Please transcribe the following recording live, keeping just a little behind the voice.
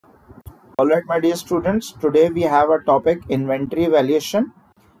Alright, my dear students, today we have a topic inventory valuation,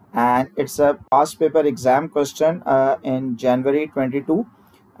 and it's a past paper exam question in January 22,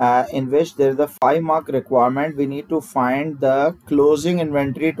 in which there is a 5-mark requirement. We need to find the closing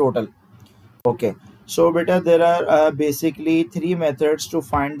inventory total. Okay, so beta, there are basically three methods to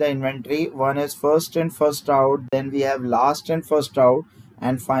find the inventory. One is first in, first out, then we have last in, first out,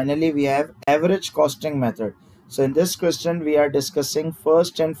 and finally we have average costing method. So in this question, we are discussing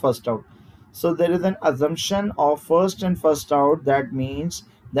first in, first out. So there is an assumption of first in, first out. That means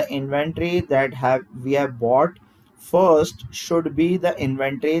the inventory that we have bought first should be the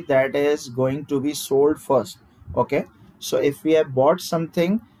inventory that is going to be sold first. Okay, so if we have bought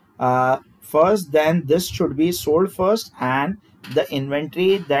something first, then this should be sold first, and the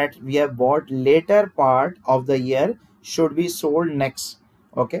inventory that we have bought later part of the year should be sold next.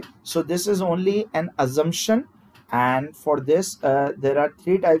 Okay, so this is only an assumption, and for this there are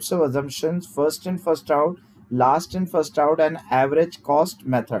three types of assumptions: first in, first out, last in, first out, and average cost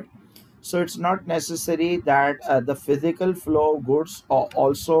method. So it's not necessary that the physical flow of goods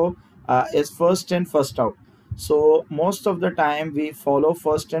also is first in, first out. So most of the time we follow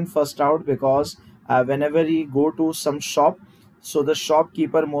first in, first out, because whenever you go to some shop, so the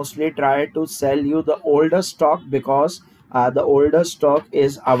shopkeeper mostly try to sell you the older stock, because the older stock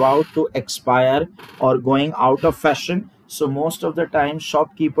is about to expire or going out of fashion. So most of the time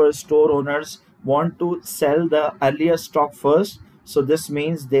shopkeepers, store owners want to sell the earlier stock first. So this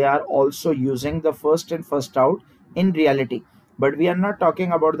means they are also using the first in, first out in reality. But we are not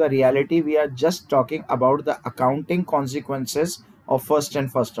talking about the reality, we are just talking about the accounting consequences of first in,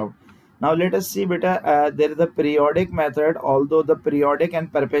 first out. Now let us see beta, there is a periodic method, although the periodic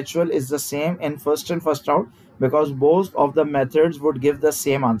and perpetual is the same in first in, first out, because both of the methods would give the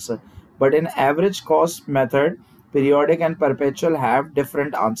same answer. But in average cost method, periodic and perpetual have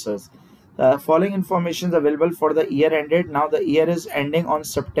different answers. Following information is available for the year ended. Now the year is ending on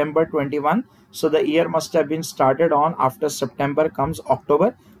September 21. So the year must have been started on, after September comes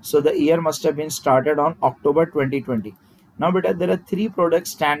October. So the year must have been started on October 2020. Now beta, there are three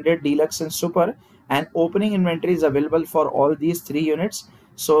products: standard, deluxe, and super, and opening inventory is available for all these three units.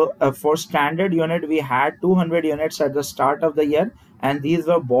 So for standard unit, we had 200 units at the start of the year, and these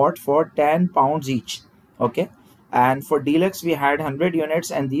were bought for £10 each. Okay, and for deluxe we had 100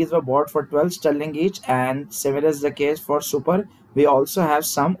 units, and these were bought for 12 sterling each, and similar is the case for super. We also have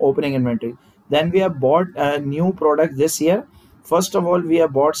some opening inventory. Then we have bought a new product this year. First of all, we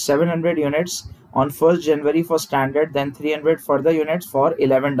have bought 700 units on 1st January for standard, then 300 further units for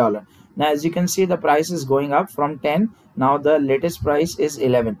 $11. Now as you can see, the price is going up from 10. Now the latest price is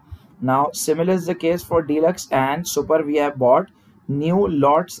 11. Now similar is the case for deluxe and super. We have bought new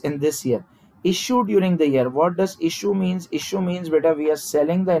lots in this year. Issue during the year. What does issue means? Issue means beta, we are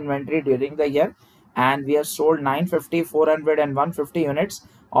selling the inventory during the year, and we have sold 950, 400, and 150 units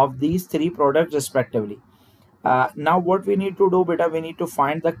of these three products respectively. Now what we need to do beta, we need to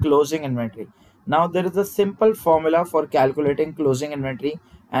find the closing inventory. Now there is a simple formula for calculating closing inventory.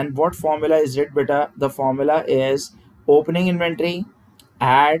 And what formula is it beta? The formula is opening inventory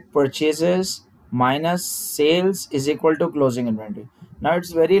add purchases minus sales is equal to closing inventory. Now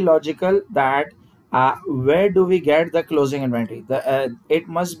it's very logical that where do we get the closing inventory? It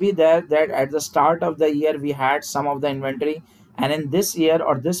must be there that at the start of the year we had some of the inventory, and in this year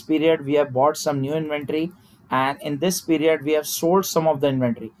or this period we have bought some new inventory, and in this period we have sold some of the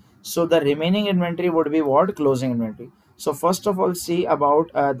inventory. So the remaining inventory would be what? Closing inventory. So first of all, see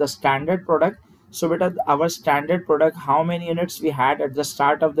about the standard product. So beta, our standard product, how many units we had at the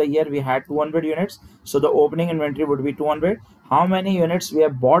start of the year? We had 200 units. So the opening inventory would be 200. How many units we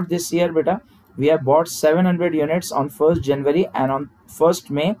have bought this year beta? We have bought 700 units on 1st January, and on 1st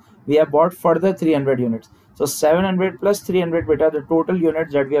May we have bought further 300 units. So 700 plus 300 beta, the total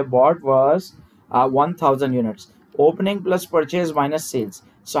units that we have bought was 1000 units. Opening plus purchase minus sales.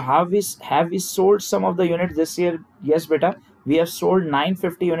 So have we sold some of the units this year? Yes beta, we have sold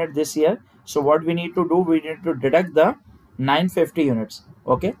 950 units this year. So what we need to do, we need to deduct the 950 units.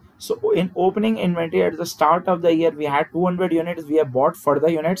 Okay, so in opening inventory at the start of the year we had 200 units, we have bought further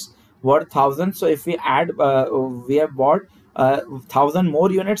units worth 1000. So if we add we have bought 1000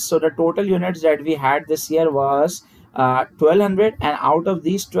 more units, so the total units that we had this year was 1200, and out of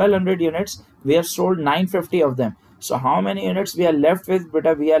these 1200 units we have sold 950 of them. So how many units we are left with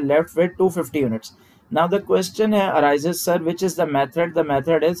beta? We are left with 250 units. Now the question here arises, sir, which is the method? The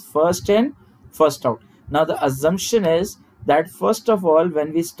method is first in, first out. Now the assumption is that first of all,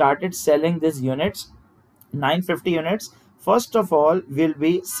 when we started selling these units, 950 units, first of all we'll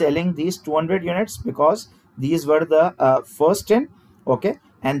be selling these 200 units, because these were the first in. Okay,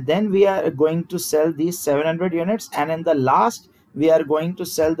 and then we are going to sell these 700 units, and in the last we are going to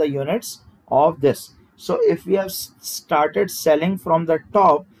sell the units of this. So if we have started selling from the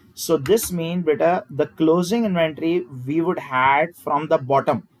top, so this means beta the closing inventory we would had from the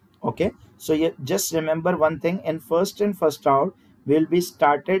bottom. Okay, so you just remember one thing, in first in first out will be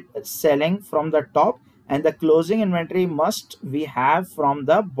started selling from the top, and the closing inventory must we have from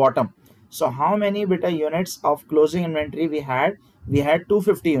the bottom. So how many beta units of closing inventory we had? We had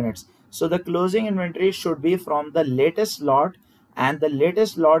 250 units. So the closing inventory should be from the latest lot, and the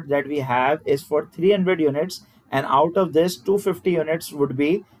latest lot that we have is for 300 units, and out of this 250 units would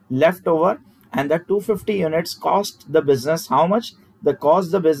be left over, and the 250 units cost the business how much? The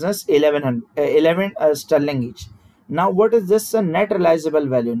cost the business 11 sterling each. Now what is this net realizable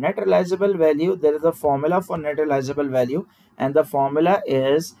value? Net realizable value, there is a formula for net realizable value, and the formula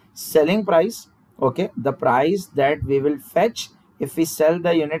is selling price, okay, the price that we will fetch if we sell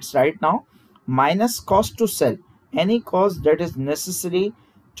the units right now, minus cost to sell. Any cost that is necessary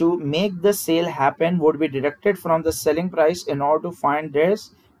to make the sale happen would be deducted from the selling price in order to find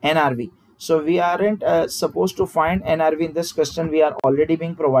this NRV. So we aren't supposed to find NRV in this question. We are already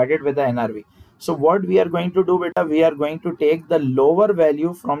being provided with the NRV. So what we are going to do, beta, we are going to take the lower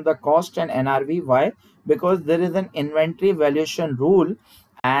value from the cost and NRV. Why? Because there is an inventory valuation rule,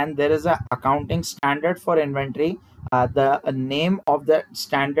 and there is a accounting standard for inventory. The name of the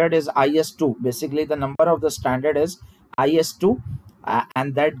standard is IS2. Basically the number of the standard is IS2,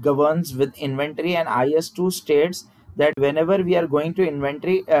 and that governs with inventory, and IS2 states that whenever we are going to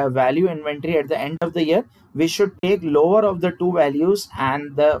inventory value inventory at the end of the year, we should take lower of the two values,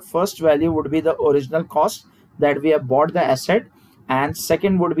 and the first value would be the original cost that we have bought the asset, and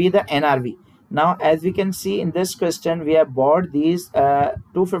second would be the NRV. Now as we can see in this question, we have bought these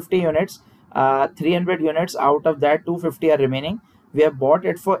 250 units, 300 units out of that 250 are remaining. We have bought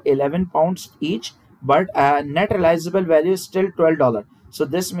it for 11 pounds each, but net realizable value is still $12. So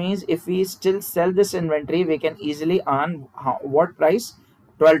this means if we still sell this inventory, we can easily earn what price?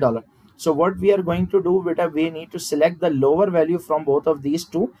 $12. So what we are going to do, beta, we need to select the lower value from both of these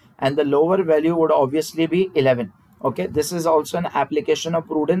two, and the lower value would obviously be 11. Okay, this is also an application of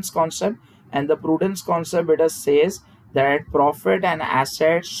prudence concept, and the prudence concept, beta, says that profit and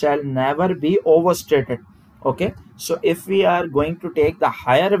assets shall never be overstated. Okay, so if we are going to take the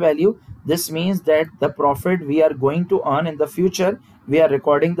higher value, this means that the profit we are going to earn in the future, we are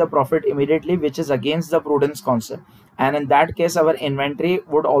recording the profit immediately, which is against the prudence concept, and in that case our inventory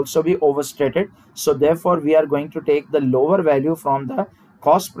would also be overstated. So therefore we are going to take the lower value from the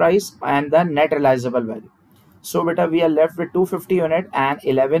cost price and the net realizable value. So beta, we are left with 250 unit, and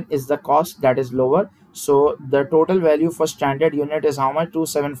 11 is the cost that is lower. So the total value for standard unit is how much?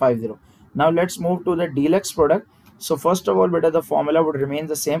 2750. Now let's move to the deluxe product. So first of all, beta, the formula would remain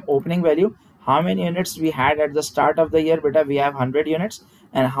the same. Opening value, how many units we had at the start of the year? Beta, we have 100 units.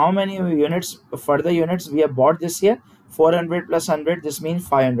 And how many units, further units we have bought this year? 400 plus 100, this means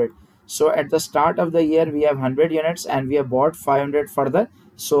 500. So at the start of the year we have 100 units, and we have bought 500 further.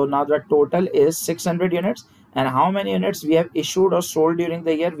 So now the total is 600 units. And how many units we have issued or sold during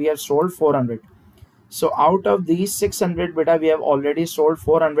the year? We have sold 400. So out of these 600, beta, we have already sold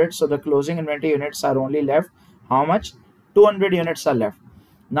 400. So the closing inventory units are only left how much? 200 units are left.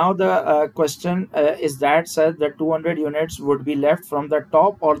 Now the question is that, sir, the 200 units would be left from the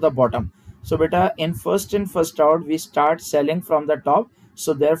top or the bottom? So beta, in first out we start selling from the top,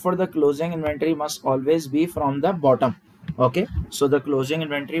 so therefore the closing inventory must always be from the bottom. Okay, so the closing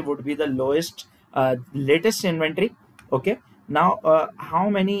inventory would be the lowest latest inventory. Okay, now how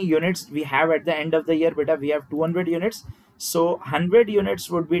many units we have at the end of the year? Beta, we have 200 units. So 100 units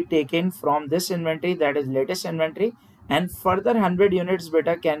would be taken from this inventory, that is latest inventory, and further 100 units,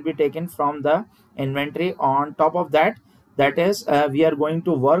 beta, can be taken from the inventory on top of that. That is we are going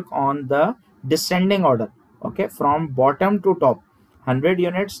to work on the descending order. Okay, from bottom to top. 100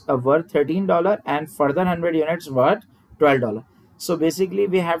 units worth $13, and further 100 units worth $12. So basically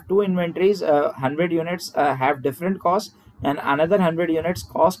we have two inventories. 100 units have different costs, and another 100 units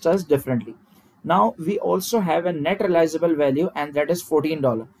cost us differently. Now we also have a net realizable value, and that is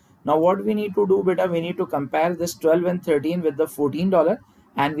 $14. Now what we need to do, beta, we need to compare this 12 and 13 with the $14,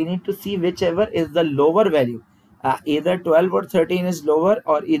 and we need to see whichever is the lower value. Either 12 or 13 is lower,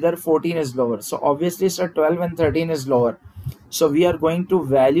 or either 14 is lower. So obviously, sir, 12 and 13 is lower. So we are going to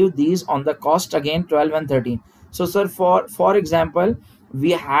value these on the cost again, 12 and 13. So sir, for example,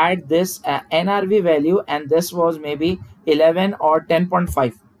 we had this NRV value, and this was maybe 11 or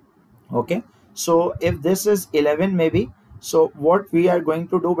 10.5. Okay, so if this is 11 maybe, so what we are going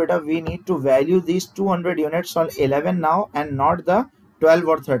to do, beta, we need to value these 200 units on 11 now, and not the 12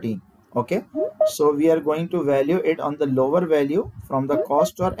 or 13. Okay, so we are going to value it on the lower value from the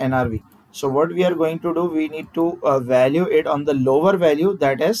cost or NRV. So what we are going to do, we need to value it on the lower value,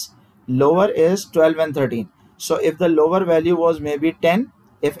 that is lower is 12 and 13. So if the lower value was maybe 10,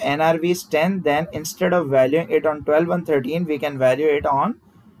 if NRV is 10, then instead of valuing it on 12 and 13, we can value it on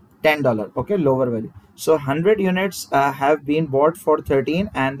 $10. Okay, lower value. So 100 units have been bought for 13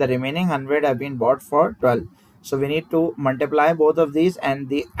 and the remaining 100 have been bought for 12. So we need to multiply both of these and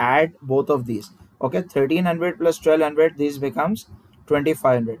the add both of these. Okay, 1300 plus 1200, this becomes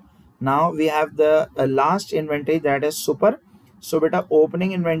 2500. Now we have the last inventory, that is super. So beta,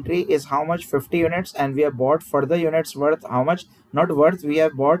 opening inventory is how much? 50 units, and we have bought further units worth how much? Not worth, we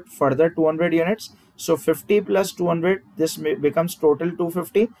have bought further 200 units. So 50 plus 200, this becomes total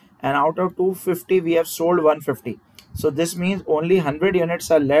 250, and out of 250 we have sold 150. So this means only 100 units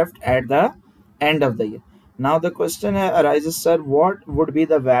are left at the end of the year. Now the question arises, sir, what would be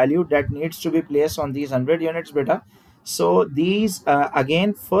the value that needs to be placed on these 100 units, beta? So these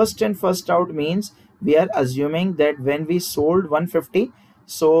again, first in first out means we are assuming that when we sold 150,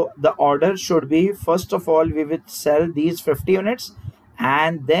 so the order should be, first of all we would sell these 50 units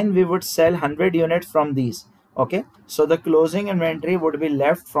and then we would sell 100 units from these. Okay, so the closing inventory would be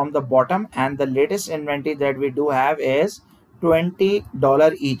left from the bottom, and the latest inventory that we do have is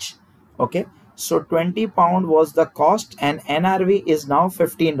 $20 each. Okay, so 20 pound was the cost and NRV is now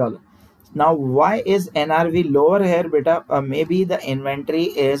 $15. Now why is NRV lower here, beta? Maybe the inventory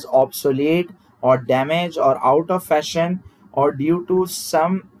is obsolete or damaged or out of fashion, or due to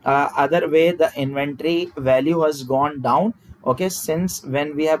some other way the inventory value has gone down. Okay, since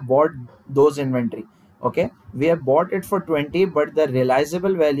when we have bought those inventory, okay, we have bought it for 20, but the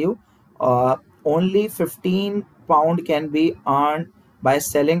realizable value only 15 pound can be earned by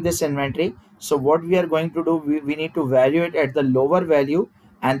selling this inventory. So what we are going to do, we need to value it at the lower value,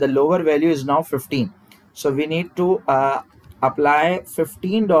 and the lower value is now 15. So we need to apply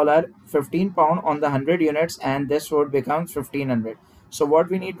 $15 pound on the 100 units, and this would become 1500. So what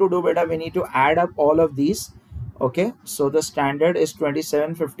we need to do, beta, we need to add up all of these. Okay, so the standard is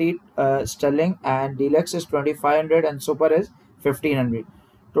 2750 sterling, and deluxe is 2500, and super is 1500.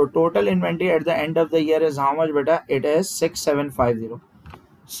 So total inventory at the end of the year is how much, beta? It is 6750.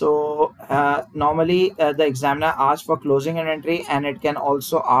 So normally the examiner asks for closing inventory, and it can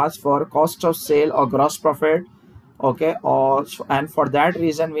also ask for cost of sale or gross profit. Okay, and for that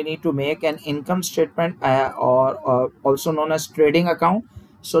reason we need to make an income statement or also known as trading account.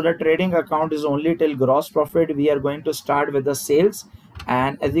 So the trading account is only till gross profit. We are going to start with the sales,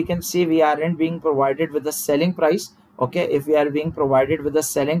 and as you can see, we aren't being provided with the selling price. Okay, if we are being provided with the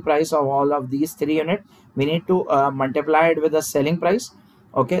selling price of all of these 3 units, we need to multiply it with the selling price.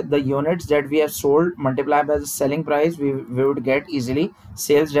 Okay, the units that we have sold multiplied by the selling price, we would get easily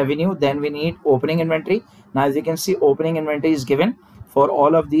sales revenue. Then we need opening inventory. Now as you can see, opening inventory is given for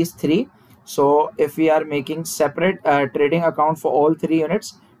all of these 3. So if we are making separate trading account for all 3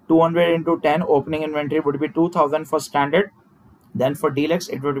 units, 200 into 10 opening inventory would be 2000 for standard. Then for deluxe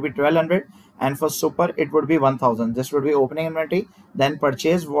it would be 1200, and for super it would be 1000. This would be opening inventory. Then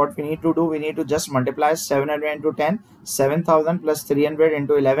purchase, what we need to do, we need to just multiply 700 into 10, 7000 plus 300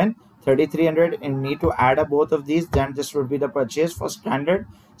 into 11, 3300, and need to add up both of these. Then this would be the purchase for standard.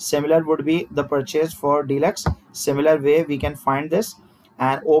 Similar would be the purchase for deluxe. Similar way we can find this.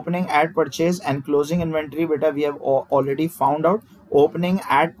 And opening at purchase and closing inventory, beta, we have already found out. Opening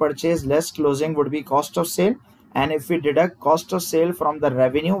at purchase less closing would be cost of sale, and if we deduct cost of sale from the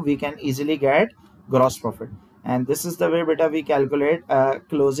revenue, we can easily get gross profit. And this is the way, beta, we calculate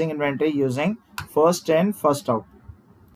closing inventory using first in first out.